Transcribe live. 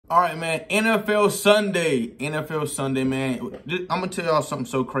All right, man. NFL Sunday, man. I'm going to tell y'all something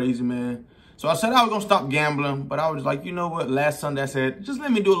so crazy, man. So I said I was going to stop gambling, but I was like, you know what? Last Sunday I said, just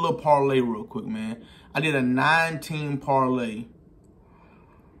let me do a little parlay real quick, man. I did a 9-team parlay.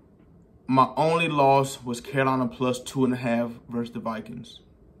 My only loss was Carolina plus 2.5 versus the Vikings.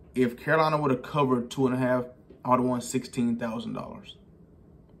 If Carolina would have covered 2.5, I would have won $16,000.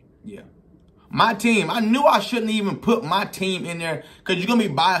 Yeah. My team, I knew I shouldn't even put my team in there because you're going to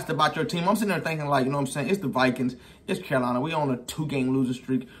be biased about your team. I'm sitting there thinking like, you know what I'm saying? It's the Vikings. It's Carolina. We on a 2-game losing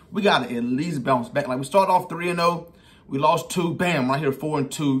streak. We got to at least bounce back. Like we started off 3-0. We lost 2. Bam, right here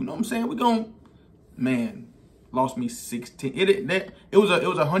 4-2. You know what I'm saying? We're going to, man, lost me 16. It was a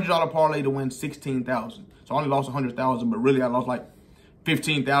 $100 parlay to win 16,000. So I only lost 100,000, but really I lost like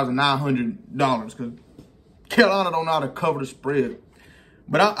 $15,900 because Carolina don't know how to cover the spread.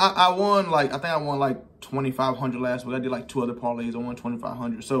 But I won like, I think I won like 2,500 last week. I did like 2 other parlays. I won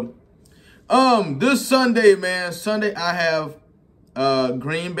 2,500. So, this Sunday, man, I have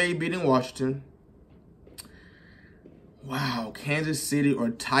Green Bay beating Washington. Wow, Kansas City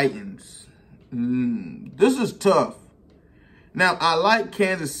or Titans. This is tough. Now, I like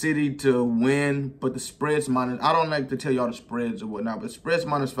Kansas City to win, but the spread's minus. I don't like to tell y'all the spreads or whatnot, but the spread's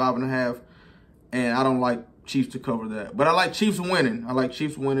minus 5.5, and I don't like Chiefs to cover that. But I like Chiefs winning. I like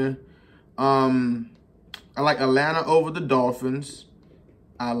Atlanta over the Dolphins.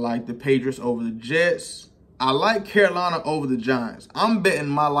 I like the Patriots over the Jets. I like Carolina over the Giants. I'm betting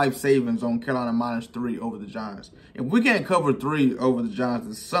my life savings on Carolina -3 over the Giants. If we can't cover 3 over the Giants,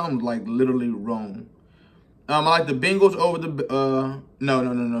 then something's like literally wrong. I like the Bengals over the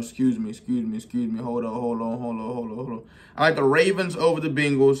no. Excuse me. Hold on. I like the Ravens over the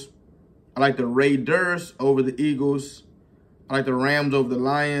Bengals. I like the Raiders over the Eagles. I like the Rams over the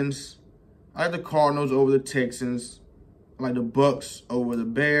Lions. I like the Cardinals over the Texans. I like the Bucks over the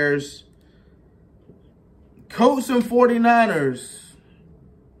Bears. Colts and 49ers.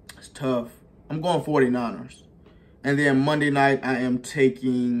 It's tough. I'm going 49ers. And then Monday night, I'm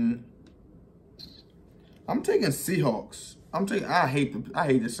taking Seahawks. I hate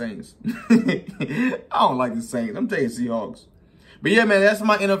the Saints. I don't like the Saints. I'm taking Seahawks. But yeah, man, that's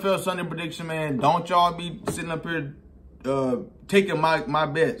my NFL Sunday prediction, man. Don't y'all be sitting up here taking my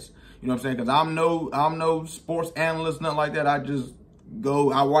bets. You know what I'm saying? Because I'm no sports analyst, nothing like that. I just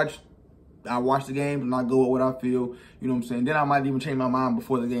go, I watch the games and I go with what I feel. You know what I'm saying? Then I might even change my mind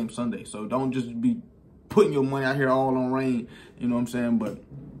before the game Sunday. So don't just be putting your money out here all on rain. You know what I'm saying? But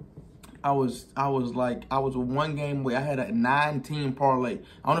I was one game away. I had a 9-team parlay.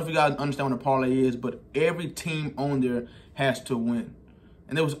 I don't know if you guys understand what a parlay is, but every team on there has to win.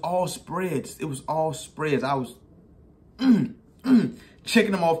 And it was all spreads. It was all spreads. I was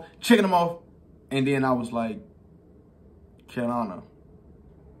checking them off. And then I was like, Carolina.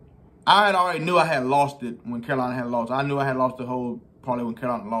 I had already knew I had lost it when Carolina had lost. I knew I had lost the whole parlay when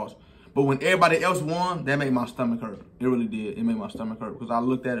Carolina lost. But when everybody else won, that made my stomach hurt. It really did. It made my stomach hurt because I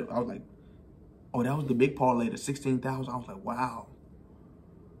looked at it. I was like, oh, that was the big parlay, the 16,000. I was like, wow.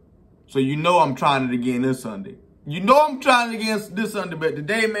 So you know I'm trying it again this Sunday. You know I'm trying it again this Sunday. But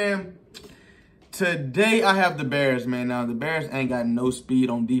today, man, I have the Bears, man. Now, the Bears ain't got no speed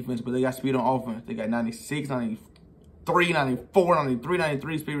on defense, but they got speed on offense. They got 96, 93, 94, 93,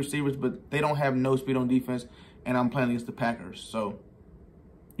 93 speed receivers, but they don't have no speed on defense, and I'm playing against the Packers. So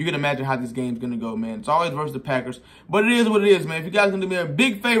you can imagine how this game's going to go, man. It's always versus the Packers, but it is what it is, man. If you guys going to do me a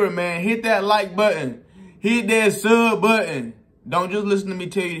big favor, man, hit that like button. Hit that sub button. Don't just listen to me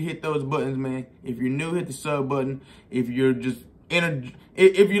tell you to hit those buttons, man. If you're new, hit the sub button. If you're just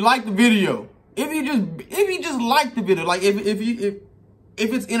if you like the video, if you just like the video, like if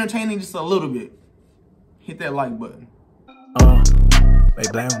it's entertaining just a little bit, hit that like button. Hey,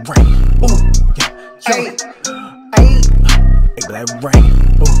 Black Rain. Ooh, yeah. Hey, Black Rain.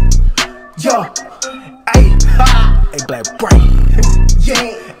 Ooh, yo. Hey, hey, Black Rain.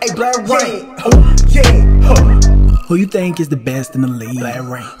 Yeah. Hey, Black Rain. Ooh, yeah. Who you think is the best in the league? Black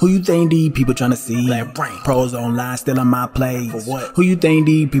Rain. Who you think these people tryna see? Black Rain. Pros online still on my plays. For what? Who you think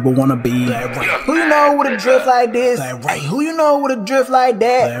these people wanna be? Black Rain. Who you know with a drift like this? Black Rain. Hey, who you know with a drift like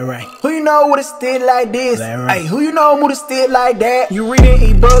that? Black Rain. Who you know with a stick like this? Black Rain. Hey, who you know with a stick like that? You reading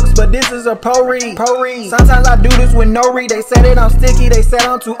e-books, but this is a pro read. Pro read. Sometimes I do this with no read. They said it I'm sticky, they said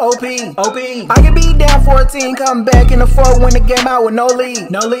I'm too OP. I can be down 14, come back in the 4th, win the game out with no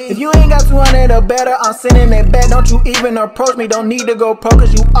lead. No lead. If you ain't got 200 or better, I'm sending it back. Don't you even approach me, don't need to go pro,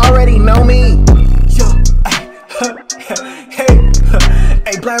 cause you already know me. Yo,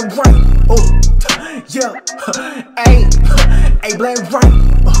 hey, Black Rain. Oh, yeah, hey, Black Rain.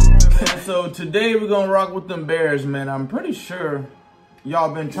 So today we're gonna rock with them Bears, man. I'm pretty sure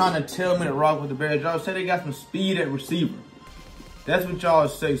y'all been trying to tell me to rock with the Bears. Y'all say they got some speed at receiver. That's what y'all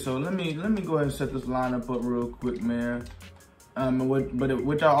say. So let me go ahead and set this lineup up real quick, man.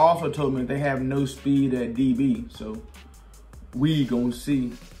 What y'all also told me, they have no speed at DB. So we gonna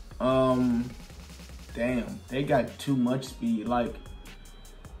see. Damn, they got too much speed. Like,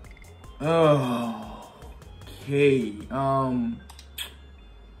 oh, okay.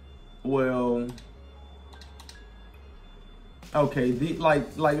 Well, okay.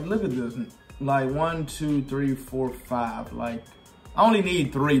 Like, look at this. Like 1, 2, 3, 4, 5. Like, I only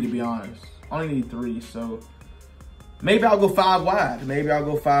need 3 to be honest. I only need 3. So maybe I'll go 5 wide. Maybe I'll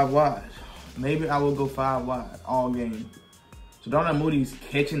go 5 wide. Maybe I will go 5 wide all game. So Darnell Moody's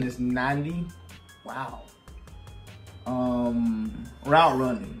catching this 90. Wow. Route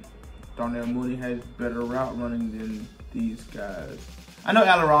running. Darnell Mooney has better route running than these guys. I know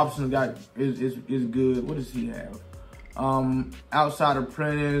Allen Robinson is good. What does he have? Outside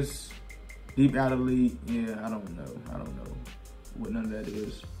apprentice, deep out elite. Yeah, I don't know what none of that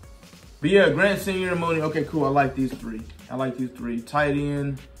is. But yeah, Grant Senior, Mooney. Okay, cool. I like these 3. I like these 3. Tight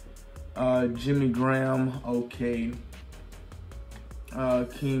end, Jimmy Graham. Okay.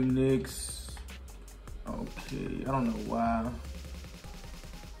 Keem Nicks. Okay, I don't know why.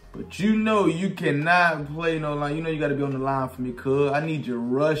 But you know you cannot play no line. You know you got to be on the line for me, cuz. I need you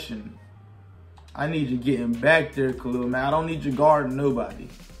rushing. I need you getting back there, Khalil, man. I don't need you guarding nobody.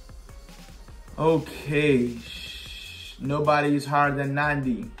 Okay. Nobody's higher than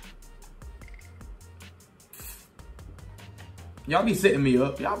 90. Y'all be setting me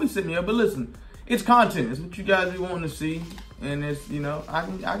up. Y'all be setting me up. But listen, it's content. It's what you guys be wanting to see. And it's, you know, I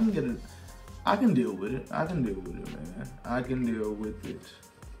can get it. I can deal with it. I can deal with it, man. I can deal with it.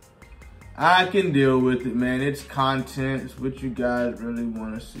 I can deal with it, man. It's content. It's what you guys really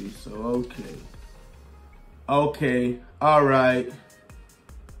want to see. So, okay. Okay. All right.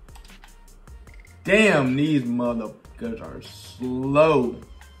 Damn, these motherfuckers are slow.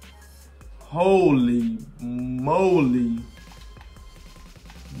 Holy moly.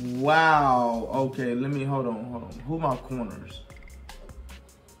 Wow. Okay, let me, hold on. Who are my corners?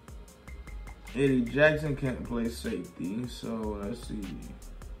 Eddie Jackson can't play safety, so let's see.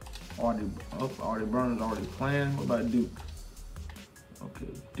 Artie Burner's already playing. What about Duke? Okay,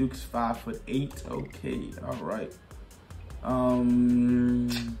 Duke's 5'8". Okay, all right.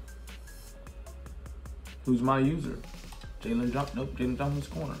 Who's my user? Jalen Johnson. Nope, Jalen Johnson's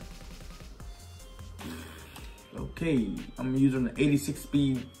corner. Okay, I'm using the 86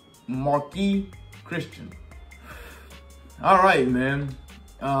 speed Marquis Christian. All right, man.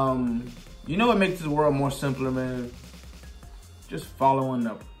 You know what makes this world more simpler, man? Just following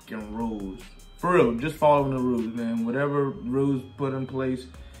the fucking rules. For real, just following the rules, man. Whatever rules put in place,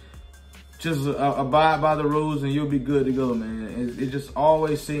 just abide by the rules and you'll be good to go, man. It just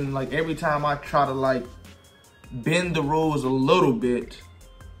always seems like every time I try to like bend the rules a little bit,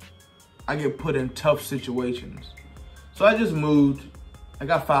 I get put in tough situations. So I just moved. I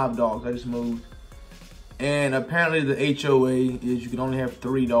got 5 dogs. I just moved. And apparently the HOA is you can only have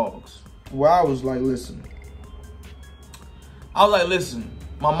 3 dogs. Well, I was like, listen.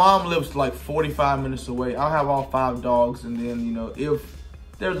 My mom lives like 45 minutes away. I'll have all 5 dogs. And then, you know, if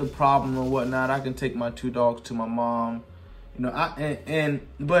there's a problem or whatnot, I can take my 2 dogs to my mom. You know,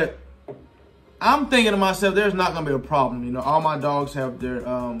 but I'm thinking to myself, there's not gonna be a problem. You know, all my dogs have their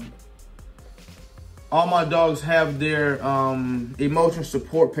emotion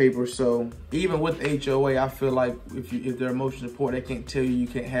support papers. So even with HOA, I feel like if they're emotion support, they can't tell you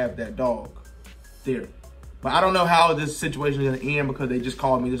can't have that dog there. But I don't know how this situation is gonna end because they just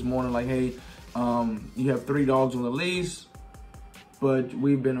called me this morning like, hey, you have 3 dogs on the lease, but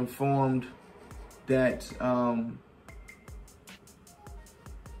we've been informed that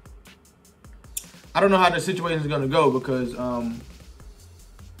I don't know how the situation is gonna go because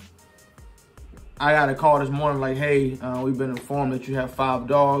I got a call this morning like, hey, we've been informed that you have 5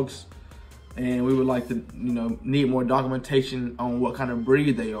 dogs and we would like to, you know, need more documentation on what kind of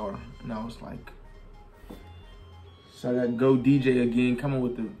breed they are. And I was like, so I got Go DJ again, coming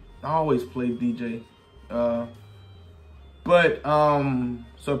with the, I always play DJ. So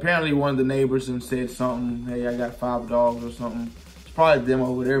apparently one of the neighbors and said something, hey, I got 5 dogs or something. It's probably them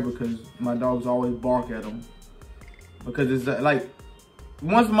over there because my dogs always bark at them. Because it's like,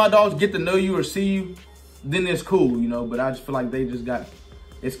 once my dogs get to know you or see you, then it's cool, you know, but I just feel like they just got,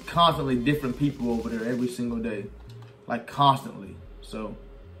 it's constantly different people over there every single day, like constantly. So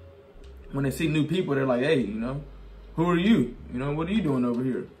when they see new people, they're like, hey, you know, who are you? You know, what are you doing over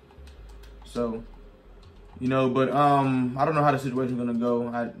here? So, you know, but I don't know how the situation's gonna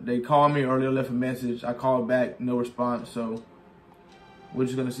go. They called me earlier, left a message. I called back, no response. So we're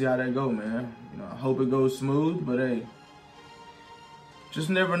just gonna see how that go, man. You know, I hope it goes smooth, but hey, just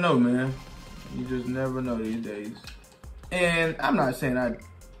never know, man. You just never know these days. And I'm not saying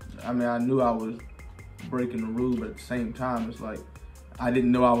I mean, I knew I was breaking the rule, but at the same time, it's like, I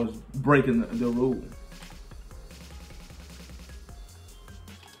didn't know I was breaking the rule.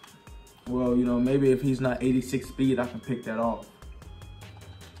 Well, you know, maybe if he's not 86 speed, I can pick that off.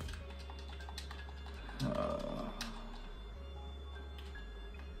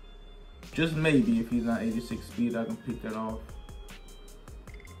 Just maybe if he's not 86 speed, I can pick that off.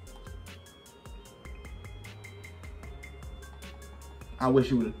 I wish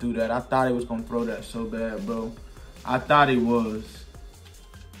he would have threw that. I thought he was gonna throw that so bad, bro. I thought he was.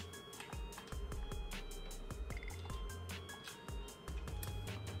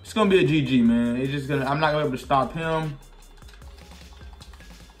 It's gonna be a GG, man. It's just gonna. I'm not gonna be able to stop him.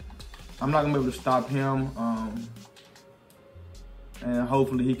 I'm not gonna be able to stop him. And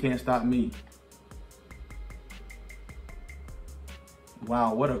hopefully he can't stop me.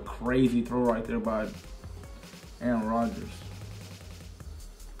 Wow, what a crazy throw right there by Aaron Rodgers.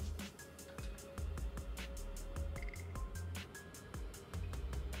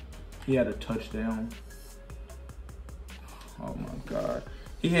 He had a touchdown. Oh my God.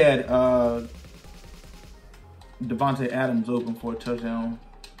 He had Devontae Adams open for a touchdown.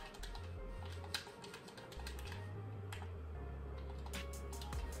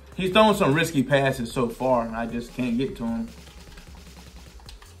 He's thrown some risky passes so far, and I just can't get to him.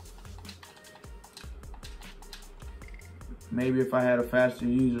 Maybe if I had a faster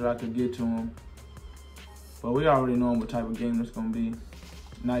user, I could get to him. But we already know what type of game it's gonna be.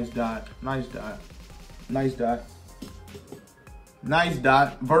 Nice dot, nice dot, nice dot. Nice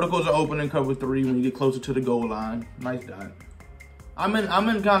dot. Verticals are open in cover 3 when you get closer to the goal line. Nice dot. I'm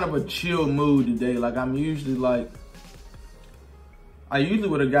in kind of a chill mood today. Like I'm usually like, I usually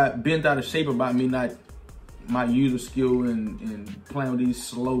would have got bent out of shape about me not my user skill and playing with these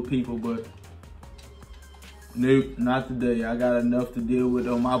slow people, but nope, not today. I got enough to deal with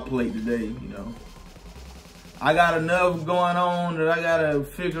on my plate today, you know. I got enough going on that I gotta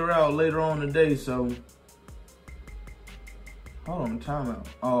figure out later on today, so. Hold on, timeout.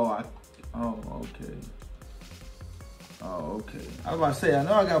 Oh, okay. Oh, okay. I was about to say, I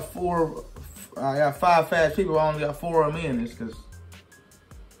know I got 5 fast people, I only got 4 of them in this, because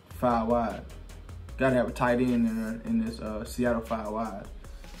 5 wide. Gotta have a tight end in this Seattle 5 wide.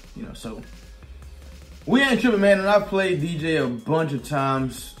 You know, so. We ain't tripping, man, and I've played DJ a bunch of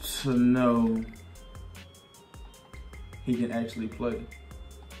times to know he can actually play.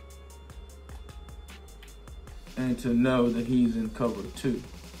 And to know that he's in cover 2.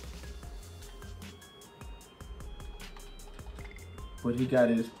 But he got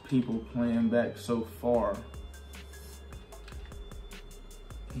his people playing back so far.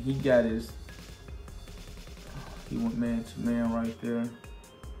 He got his, he went man to man right there.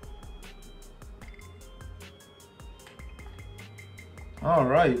 All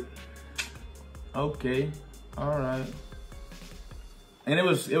right. Okay. All right. And it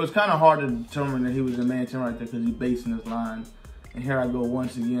was kind of hard to determine that he was a man 10 right there because he's basing his line. And here I go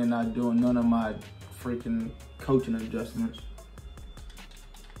once again, not doing none of my freaking coaching adjustments.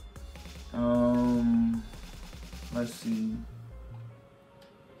 Let's see.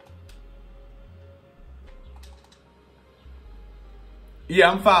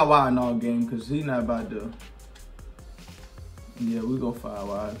 Yeah, I'm 5 wide in all game because he's not about to. Yeah, we go 5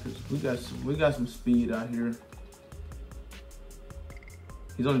 wide because we got some speed out here.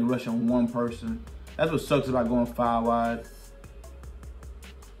 He's only rushing 1 person. That's what sucks about going 5 wide.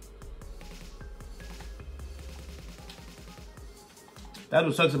 That's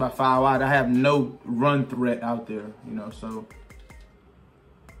what sucks about 5 wide. I have no run threat out there, you know, so.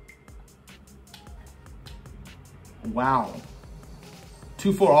 Wow.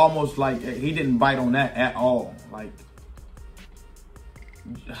 2-4 almost like, he didn't bite on that at all. Like,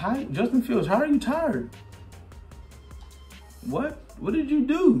 hi, Justin Fields, how are you tired? What? What did you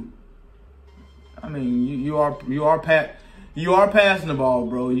do? I mean, you are passing the ball,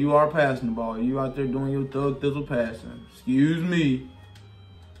 bro. You are passing the ball. You out there doing your thug thizzle passing. Excuse me.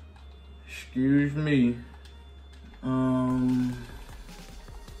 Excuse me.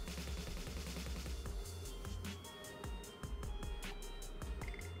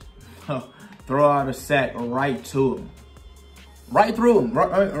 Throw out a sack right to him. Right through him.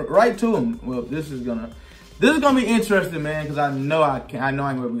 Right to him. Well, this is gonna be interesting, man, because I know I ain't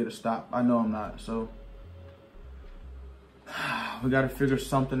gonna be able to get a stop. I know I'm not, so we gotta figure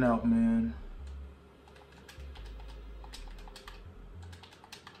something out, man.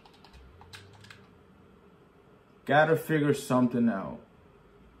 Gotta figure something out.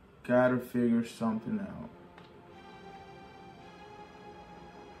 Gotta figure something out.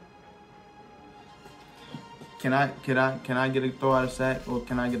 Can I get a throw out of sack, or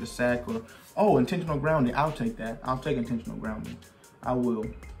can I get a sack, or oh, intentional grounding? I'll take that. I'll take intentional grounding. I will.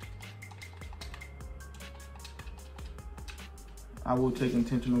 I will take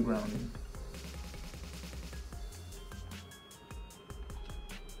intentional grounding.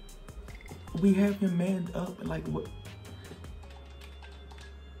 We have him manned up, like what?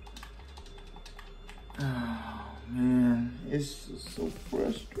 Oh man, it's just so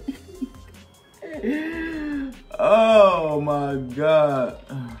frustrating. Oh my God.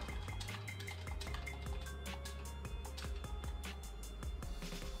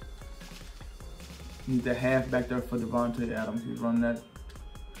 Need the half back there for Devontae Adams. He's running that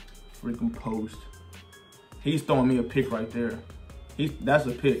freaking post. He's throwing me a pick right there. That's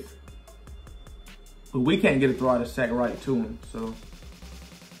a pick. But we can't get a throw out of sack right to him, so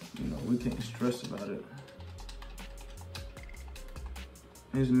you know we can't stress about it.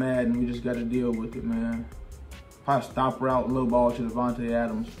 It's Madden, we just gotta deal with it, man. Probably stop route, low ball to Devontae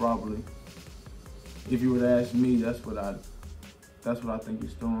Adams, probably. If you were to ask me, that's what I think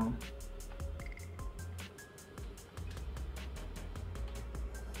he's throwing.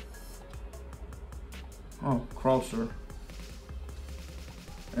 Oh, crosser.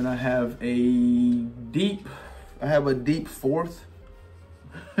 And I have a deep fourth.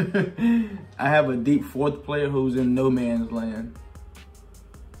 I have a deep fourth player who's in no man's land.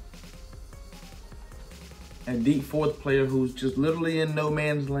 A deep fourth player who's just literally in no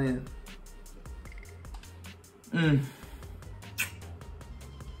man's land.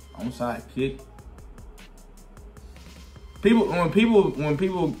 Onside kick. When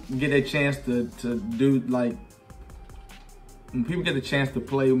people get a chance to do, like, when people get the chance to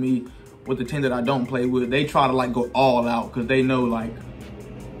play with me with the team that I don't play with, they try to like go all out because they know like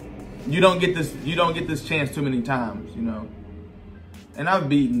you don't get this chance too many times, you know. And I've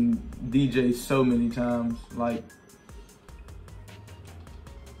beaten DJ so many times, like,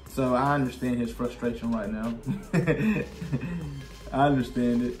 so I understand his frustration right now. I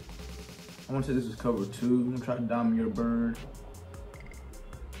understand it. I want to say this is cover 2. I'm gonna try to dominate your bird.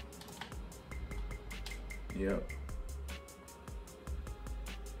 Yep.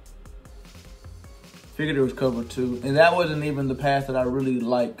 Figured it was cover 2, and that wasn't even the pass that I really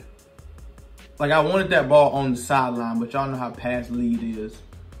like. Like, I wanted that ball on the sideline, but y'all know how pass lead is.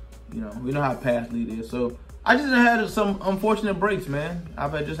 You know, we know how pass lead is. So I just had some unfortunate breaks, man.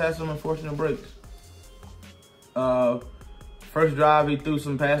 I've just had some unfortunate breaks. First drive, he threw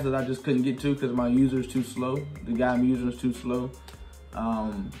some passes that I just couldn't get to because my user's too slow. The guy I'm using is too slow.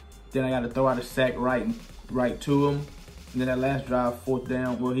 Then I got to throw out a sack right to him. And then that last drive, 4th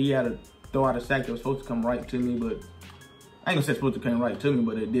down, well, he had to throw out a sack that was supposed to come right to me, but I ain't gonna say it's supposed to come right to me,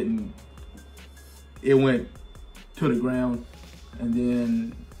 but it didn't. It went to the ground. And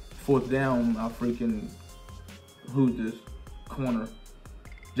then 4th down, I freaking, who's this? Corner.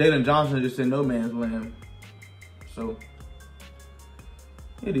 Jalen Johnson just said no man's land. So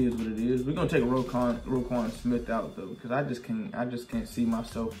it is what it is. We're gonna take Roquan Smith out though, because I just can't see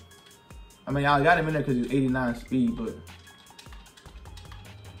myself. I mean, I got him in there because he's 89 speed, but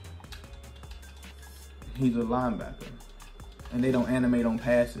he's a linebacker, and they don't animate on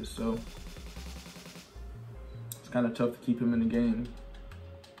passes, so it's kind of tough to keep him in the game.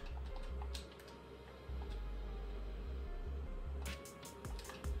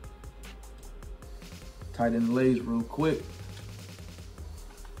 Tight end lays real quick.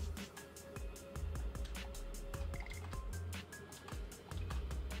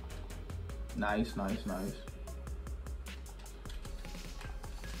 Nice, nice, nice.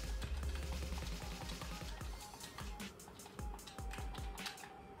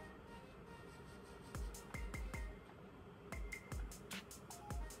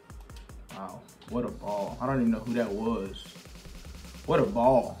 Wow, what a ball. I don't even know who that was. What a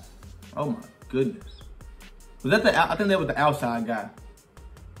ball. Oh my goodness. Was that I think that was the outside guy.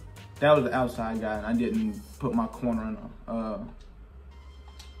 That was the outside guy, and I didn't put my corner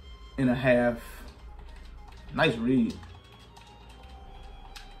in a half. Nice read.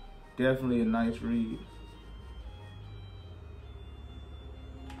 Definitely a nice read.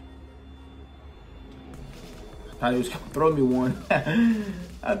 I thought he was gonna throw me one.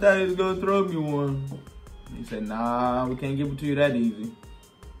 I thought he was gonna throw me one. He said, nah, we can't give it to you that easy.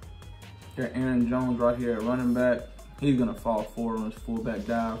 Got Aaron Jones right here at running back. He's gonna fall forward on his fullback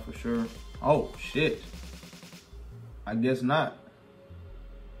dive for sure. Oh shit. I guess not.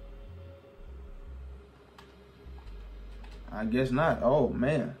 I guess not. Oh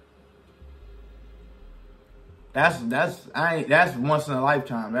man. That's once in a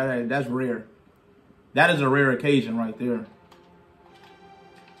lifetime. That's rare. That is a rare occasion right there.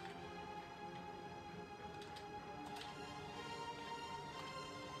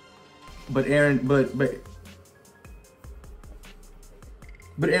 But Aaron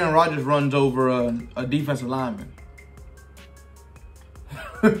Rodgers runs over a defensive lineman.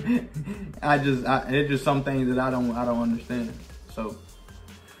 It's just some things that I don't understand. So,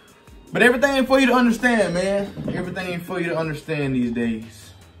 but everything ain't for you to understand, man. Everything ain't for you to understand these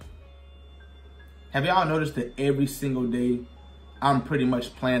days. Have y'all noticed that every single day I'm pretty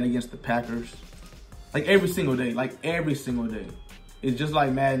much playing against the Packers? Like every single day, It's just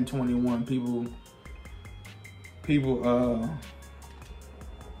like Madden 21. People,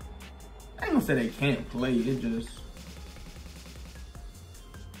 I ain't gonna say they can't play. It just,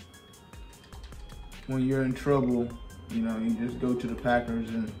 when you're in trouble, you know, you just go to the Packers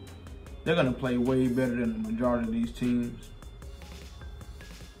and they're gonna play way better than the majority of these teams.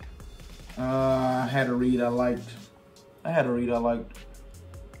 I had a read I liked.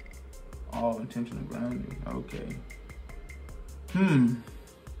 All intentional grounding. Okay.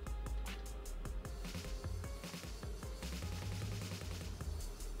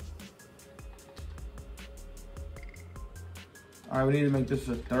 All right, we need to make this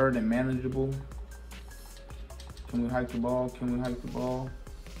a third and manageable. Can we hike the ball?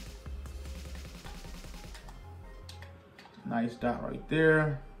 Nice dot right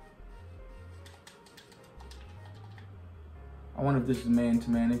there. I wonder if this is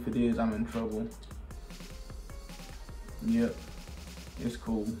man-to-man. If it is, I'm in trouble. Yep, it's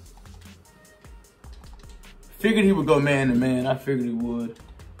cool. Figured he would go man-to-man. I figured he would.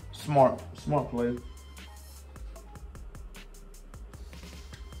 Smart play.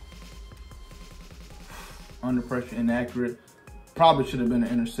 Under pressure, inaccurate. Probably should have been an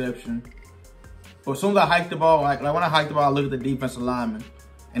interception. But as soon as I hiked the ball, like when I hiked the ball, I looked at the defensive linemen,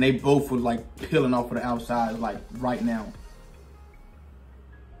 and they both were like peeling off of the outside, like right now.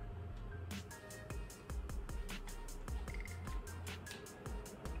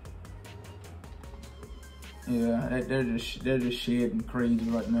 Yeah, they're just shedding crazy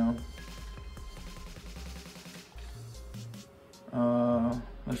right now.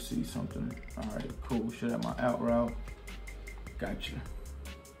 Let's see something. All right, cool. Should have my out route. Gotcha.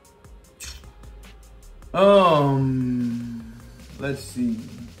 Let's see.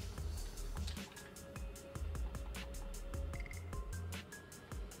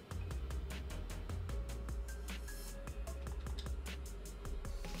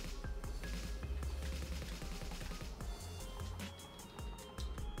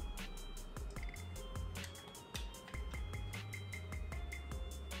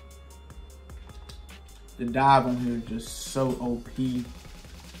 The dive on here is just so OP.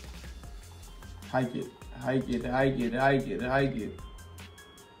 Hike it.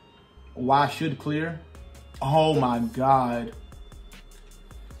 Y should clear. Oh my God.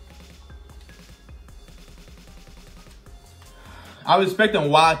 I was expecting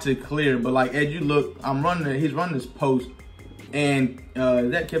Y to clear, but like as you look, he's running this post, and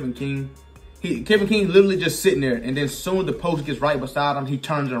is that Kevin King? Kevin King literally just sitting there, and then soon as the post gets right beside him, he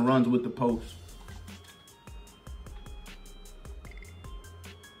turns and runs with the post.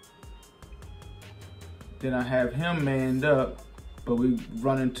 Then I have him manned up, but we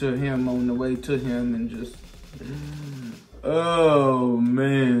run into him on the way to him and just, oh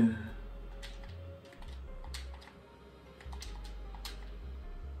man.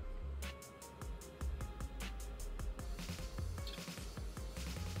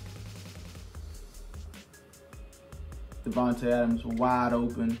 Davante Adams wide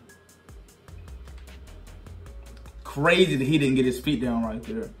open. Crazy that he didn't get his feet down right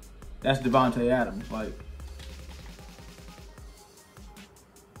there. That's Davante Adams, like.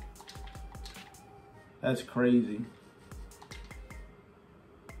 That's crazy.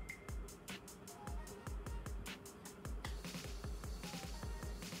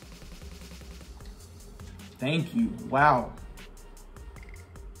 Thank you. Wow.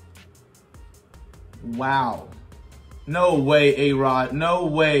 Wow. No way, A-Rod. No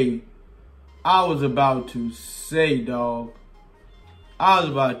way. I was about to say, dog. I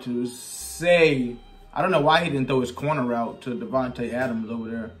don't know why he didn't throw his corner route to Davante Adams over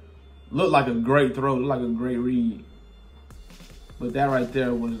there. Looked like a great throw, looked like a great read. But that right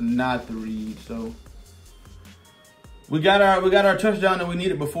there was not the read. So we got our touchdown that we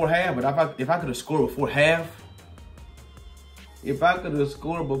needed before half. But if I could have scored before half,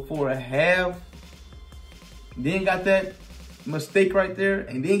 then got that mistake right there,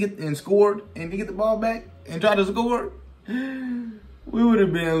 and then scored, and then get the ball back and try to score, we would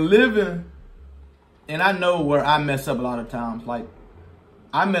have been living. And I know where I mess up a lot of times. Like,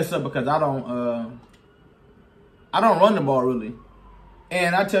 I mess up because I don't run the ball really.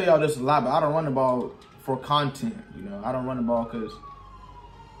 And I tell y'all this a lot, but I don't run the ball for content, you know. I don't run the ball because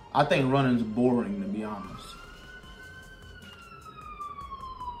I think running's boring, to be honest.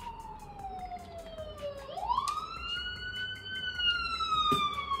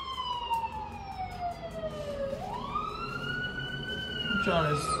 I'm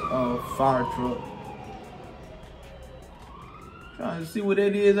trying to fire truck. Trying to see what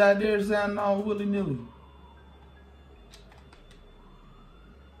it is out there sounding all willy-nilly.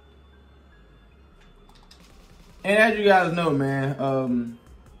 And as you guys know, man,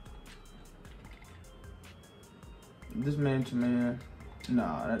 this man to man,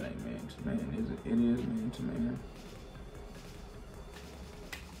 nah, that ain't man to man, is it? It is man to man.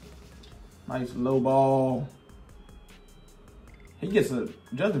 Nice low ball.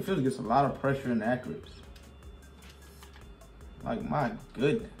 Justin Fields gets a lot of pressure and accuracy. Like, my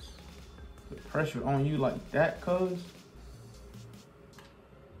goodness. The pressure on you like that, cuz.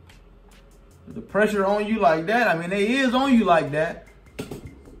 The pressure on you like that, I mean, it is on you like that.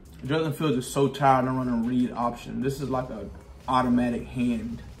 Justin Fields is so tired of running read option. This is like an automatic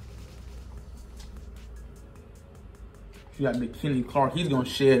hand. You got the Kenny Clark. He's going to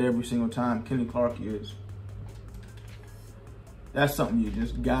shed every single time. Kenny Clark is. That's something you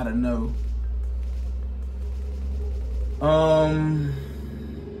just got to know.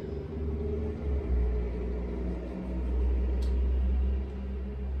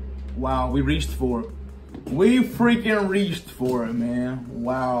 Wow, we reached for it. We freaking reached for it, man.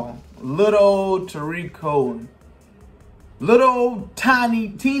 Wow. Little old Tariq Cohen. Little old teeny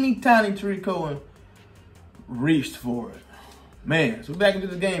tiny Tariq Cohen reached for it. Man, so we're back into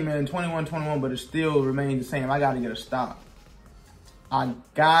the game, man. 21-21, but it still remains the same. I gotta get a stop. I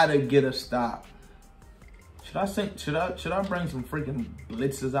gotta get a stop. Should I bring some freaking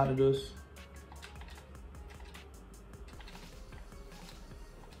blitzes out of this?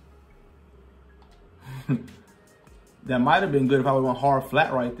 That might have been good if I would have went hard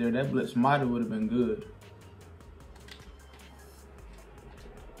flat right there. That blitz would have been good.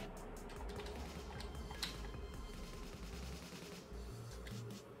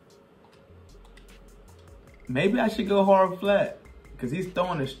 Maybe I should go hard flat because he's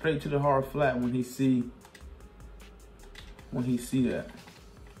throwing it straight to the hard flat when he see that.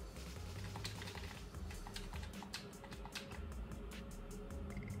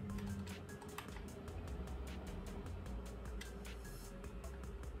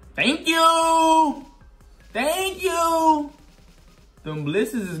 Thank you. Thank you. Them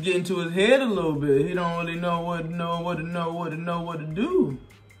blitzes is getting to his head a little bit. He don't really know what to do.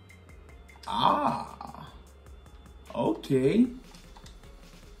 Ah. Okay.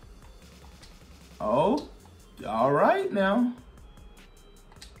 Oh. All right now.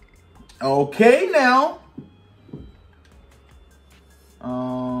 Okay now.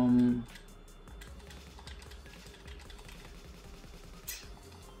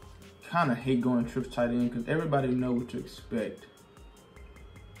 Kind of hate going trips tight end because everybody know what to expect.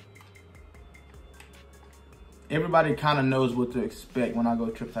 Everybody kind of knows what to expect when I go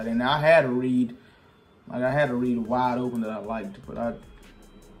trips tight end. Now I had a read, wide open that I liked, but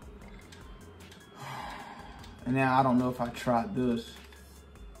and now I don't know if I tried this.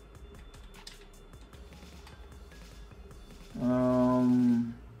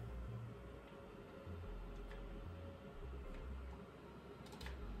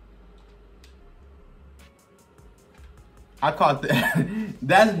 I caught that.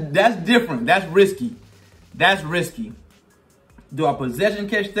 That's different. That's risky. That's risky. Do I possession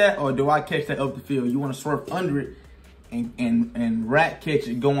catch that or do I catch that up the field? You want to swerve under it and rat catch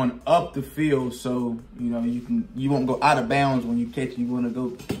it going up the field, so you know you won't go out of bounds when you catch it. You want to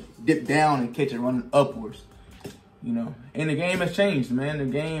go dip down and catch it running upwards. You know, and the game has changed, man. The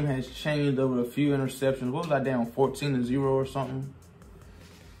game has changed over a few interceptions. What was I down, 14-0 or something?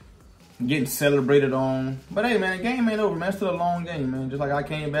 Getting celebrated on. But hey, man, the game ain't over, man. It's still a long game, man. Just like I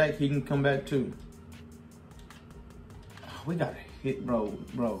came back, he can come back too. We got to hit, bro.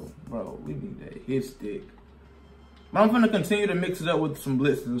 We need that hit stick. But I'm going to continue to mix it up with some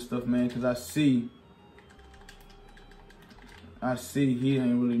blitzes and stuff, man, because I see he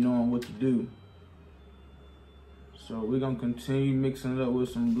ain't really knowing what to do. So we're going to continue mixing it up with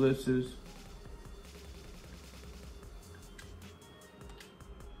some blitzes.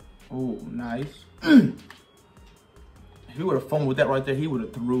 Oh, nice. If he would have fumbled with that right there, he would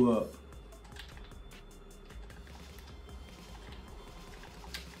have threw up.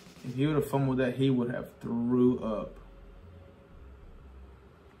 If he would have fumbled that, he would have threw up.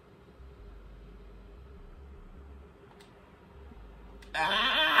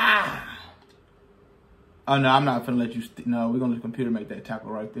 Oh, no, I'm not finna let you. No, we're gonna let the computer make that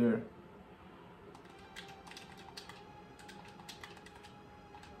tackle right there.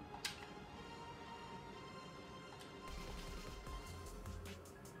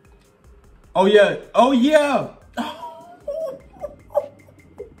 Oh, yeah. Oh, yeah.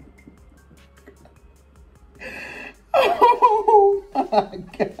 Oh, my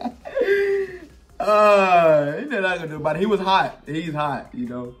God. They're not gonna do about it. He was hot. He's hot, you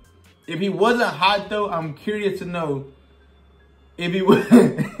know. If he wasn't hot, though, I'm curious to know if he would.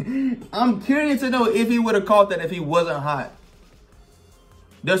 I'm curious to know if he would have caught that if he wasn't hot.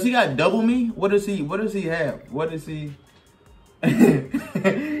 Does he got double me? What does he have? What does he?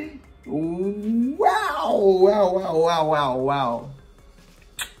 Wow, wow, wow, wow, wow, wow.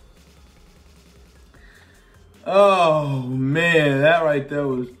 Oh, man, that right there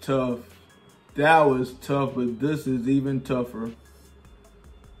was tough. That was tough, but this is even tougher.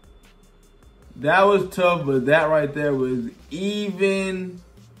 That was tough, but that right there was even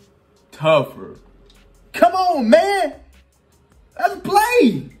tougher. Come on, man. Let's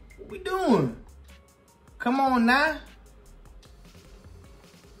play. What we doing? Come on now.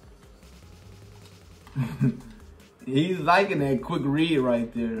 He's liking that quick read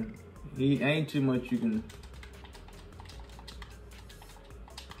right there. He ain't too much you can.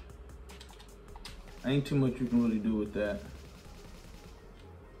 Ain't too much you can really do with that.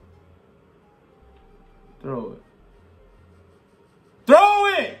 Throw it. Throw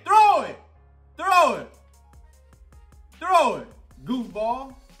it! Throw it! Throw it! Throw it!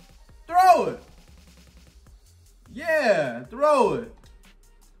 Goofball. Throw it! Yeah, throw it.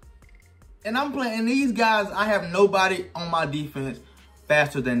 And I'm playing these guys, I have nobody on my defense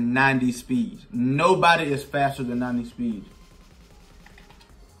faster than 90 speeds. Nobody is faster than 90 speeds.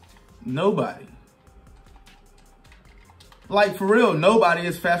 Nobody. Like, for real, nobody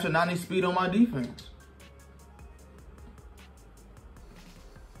is faster than 90 speed on my defense.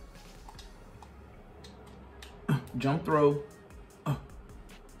 Jump throw.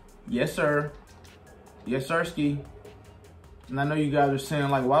 Yes, sir. Yes, sir, ski. And I know you guys are saying,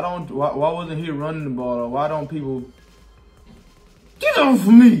 like, why wasn't he running the ball? Or why don't people... Get off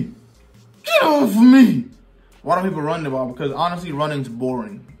of me! Get off of me! Why don't people run the ball? Because, honestly, running's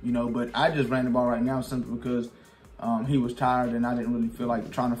boring, you know. But I just ran the ball right now simply because he was tired and I didn't really feel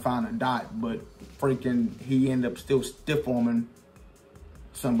like trying to find a dot. But freaking, he ended up still stiff-arming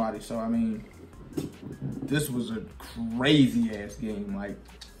somebody. So, I mean, this was a crazy-ass game. Like,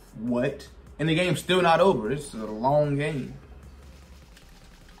 what? And the game's still not over. It's a long game.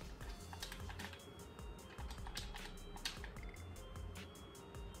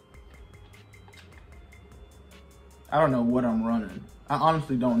 I don't know what I'm running. I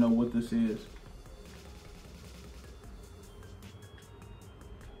honestly don't know what this is.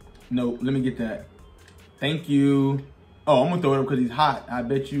 Nope, let me get that. Thank you. Oh, I'm gonna throw it up because he's hot. I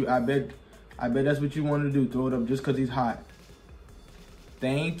bet that's what you wanted to do. Throw it up just because he's hot.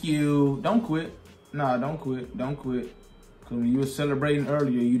 Thank you. Don't quit. Nah, don't quit. Don't quit. Because when you were celebrating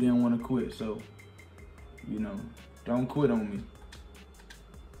earlier, you didn't want to quit. So, you know, don't quit on me.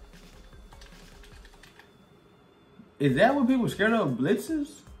 Is that what people are scared of? Blitzes?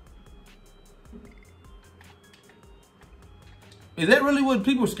 Is that really what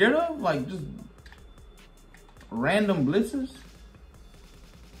people are scared of? Like, just random blitzes?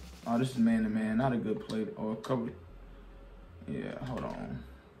 Oh, this is man-to-man. Not a good play. Or cover. Yeah, hold on.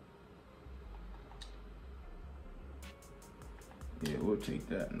 Yeah, we'll take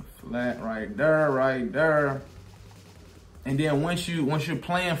that in the flat right there, right there. And then once you're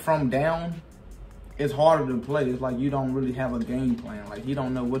playing from down, it's harder to play. It's like you don't really have a game plan. Like, you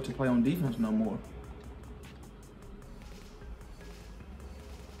don't know what to play on defense no more.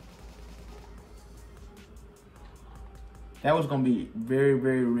 That was going to be very,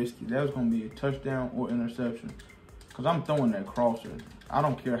 very risky. That was going to be a touchdown or interception. Because I'm throwing that crosser. I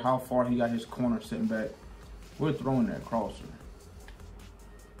don't care how far he got his corner sitting back. We're throwing that crosser.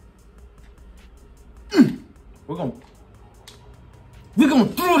 We're going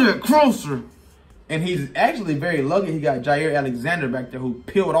to throw that crosser. And he's actually very lucky he got Jair Alexander back there who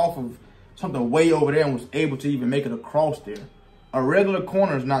peeled off of something way over there and was able to even make it across there. A regular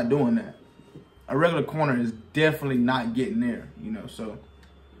corner is not doing that. A regular corner is definitely not getting there, you know, so,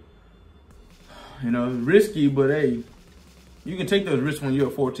 you know, it's risky, but hey, you can take those risks when you're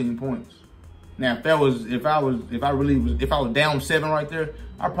at 14 points. Now, if I was down 7 right there,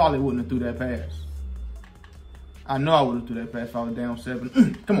 I probably wouldn't have threw that pass. I know I would have threw that pass if I was down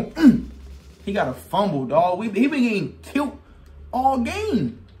 7. Come on. He got a fumble, dog. He been getting killed all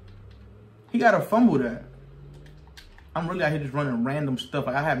game. He got a fumble that. I'm really out here just running random stuff.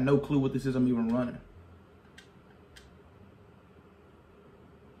 Like, I have no clue what this is I'm even running.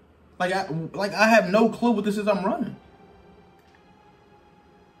 Like I have no clue what this is I'm running.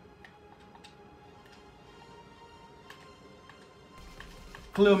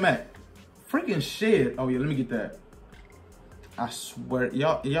 Khalil Mack. Freaking shit. Oh yeah, let me get that. I swear,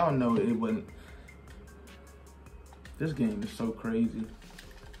 y'all know it wasn't. This game is so crazy.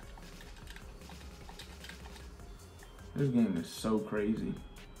 This game is so crazy.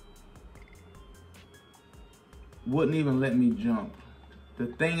 Wouldn't even let me jump. The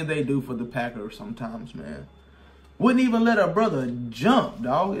thing they do for the Packers sometimes, man. Wouldn't even let a brother jump,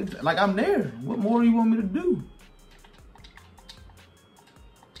 dog. It's like I'm there. What more do you want me to do?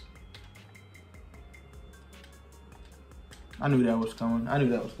 I knew that was coming. I knew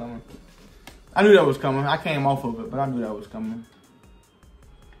that was coming. I knew that was coming. I came off of it, but I knew that was coming.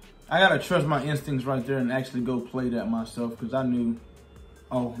 I gotta trust my instincts right there and actually go play that myself, because I knew,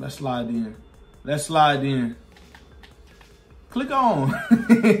 oh, let's slide in. Let's slide in. Click on.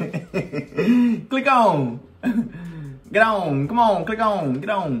 Click on. Get on. Come on, click on. Get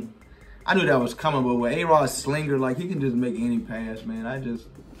on. I knew that was coming, but with A-Rod's slinger, like, he can just make any pass, man.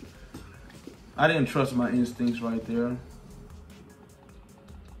 I didn't trust my instincts right there.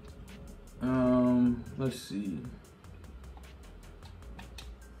 Let's see.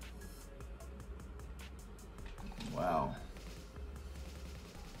 Wow.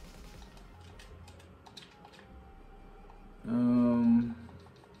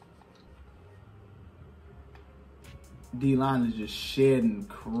 D-line is just shedding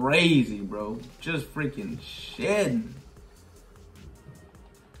crazy, bro. Just freaking shedding.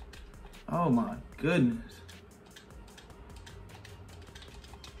 Oh my goodness.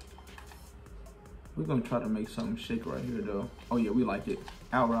 We're gonna try to make something shake right here though. Oh yeah, we like it.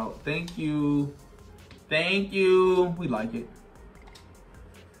 Out route. Thank you. Thank you. We like it.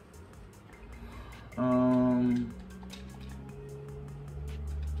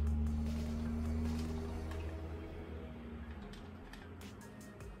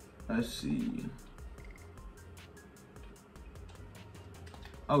 Let's see.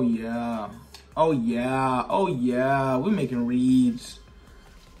 Oh yeah. Oh yeah. Oh yeah. We're making reads.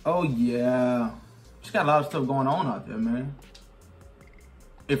 Oh yeah. Just got a lot of stuff going on out there, man.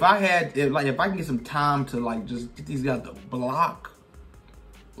 If I can get some time to like just get these guys to block,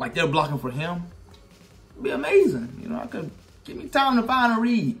 like they're blocking for him, it'd be amazing. You know, I could give me time to find a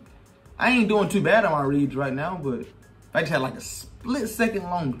read. I ain't doing too bad on my reads right now, but if I just had like a split second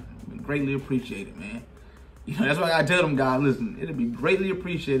longer, it'd be greatly appreciated, man. You know, that's why I tell them guys, listen, it'd be greatly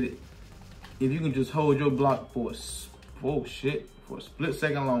appreciated if you can just hold your block for a split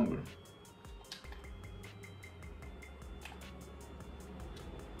second longer.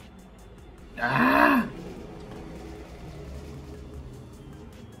 Ah!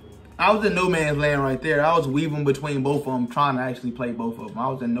 I was in no man's land right there. I was weaving between both of them, trying to actually play both of them. I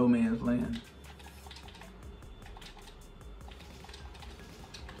was in no man's land.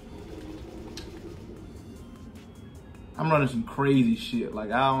 I'm running some crazy shit.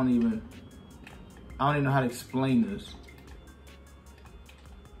 Like I don't even know how to explain this.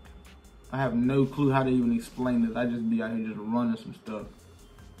 I have no clue how to even explain this. I just be out here just running some stuff.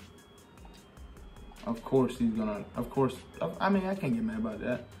 Of course he's gonna, I mean, I can't get mad about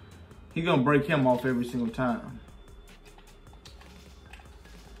that. He's gonna break him off every single time.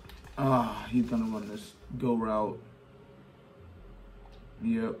 He's gonna run this go route.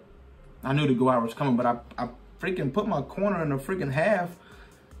 Yep. I knew the go out was coming, but I freaking put my corner in the freaking half.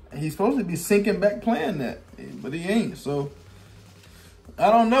 And he's supposed to be sinking back playing that, but he ain't, so.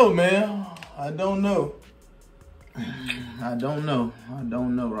 I don't know, man. I don't know. I don't know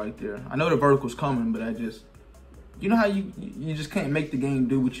right there. I know the vertical's coming, but you know how you just can't make the game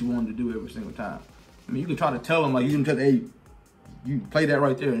do what you want to do every single time. I mean, you can try to tell them, like, you can tell them, hey, you play that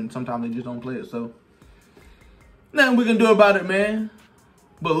right there, and sometimes they just don't play it, so. Nothing we can do about it, man.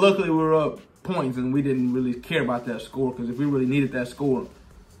 But luckily we're up points, and we didn't really care about that score, because if we really needed that score,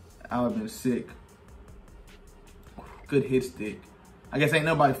 I would have been sick. Good hit stick. I guess ain't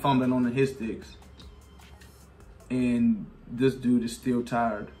nobody fumbling on the hit sticks. And this dude is still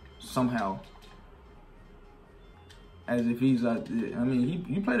tired somehow. As if he's out there. I mean,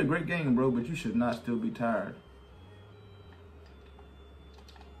 you played a great game, bro, but you should not still be tired.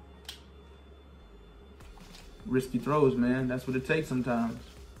 Risky throws, man. That's what it takes sometimes.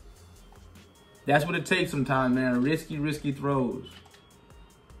 That's what it takes sometimes, man. Risky throws.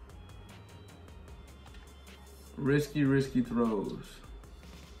 Risky throws.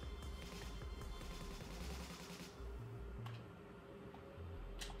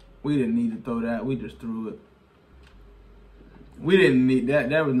 We didn't need to throw that. We just threw it. We didn't need that.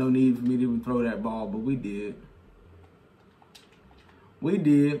 There was no need for me to even throw that ball, but we did. We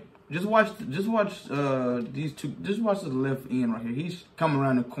did. Just watch these two. Just watch the left end right here. He's coming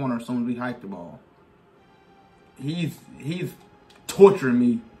around the corner as soon as we hike the ball. He's torturing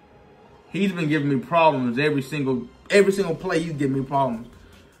me. He's been giving me problems every single play. He's giving me problems.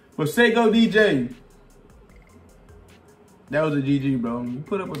 But say go DJ. That was a GG, bro. You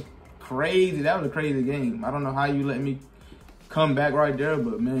put up a crazy. That was a crazy game. I don't know how you let me come back right there,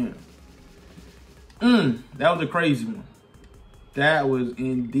 but man, that was a crazy one. That was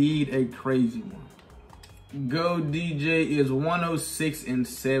indeed a crazy one. Go DJ is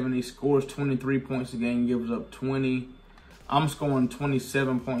 106-7. He scores 23 points a game, gives up 20. I'm scoring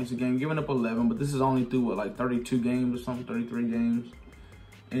 27 points a game, giving up 11, but this is only through, what, like 32 games or something, 33 games.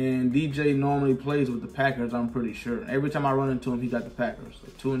 And DJ normally plays with the Packers, I'm pretty sure. Every time I run into him, he got the Packers. So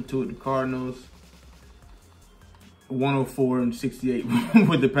 2-2 with the Cardinals, 104-68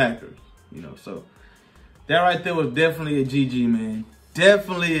 with the Packers. You know, so that right there was definitely a GG, man.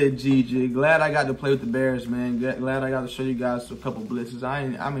 Definitely a GG. Glad I got to play with the Bears, man. Glad I got to show you guys a couple blitzes. That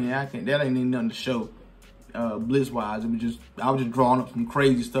ain't even nothing to show. Blitz wise, I was just drawing up some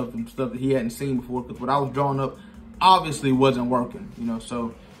crazy stuff, some stuff that he hadn't seen before, because what I was drawing up obviously wasn't working, you know.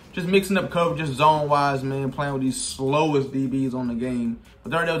 So just mixing up coverage, just zone wise, man, playing with these slowest DBs on the game.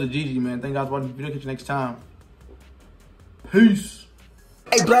 But that was a GG, man. Thank you guys for watching the video. Catch you next time. Peace.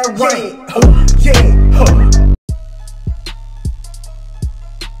 Hey, Bralen, yeah.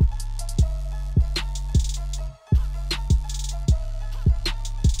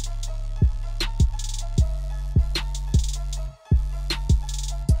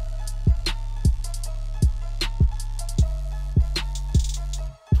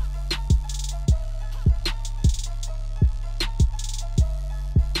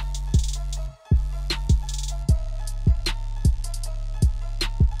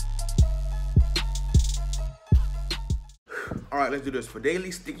 All right, let's do this. For daily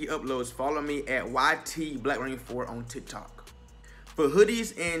sticky uploads, follow me at YTBlackRain4 on TikTok. For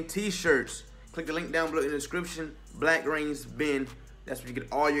hoodies and t-shirts, click the link down below in the description. Black Rain's bin. That's where you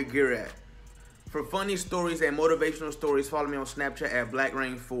get all your gear at. For funny stories and motivational stories, follow me on Snapchat at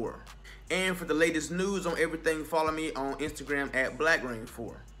BlackRain4. And for the latest news on everything, follow me on Instagram at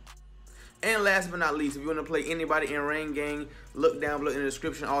BlackRain4. And last but not least, if you want to play anybody in Rain Gang, look down below in the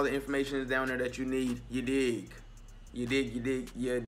description. All the information is down there that you need. You dig? You dig?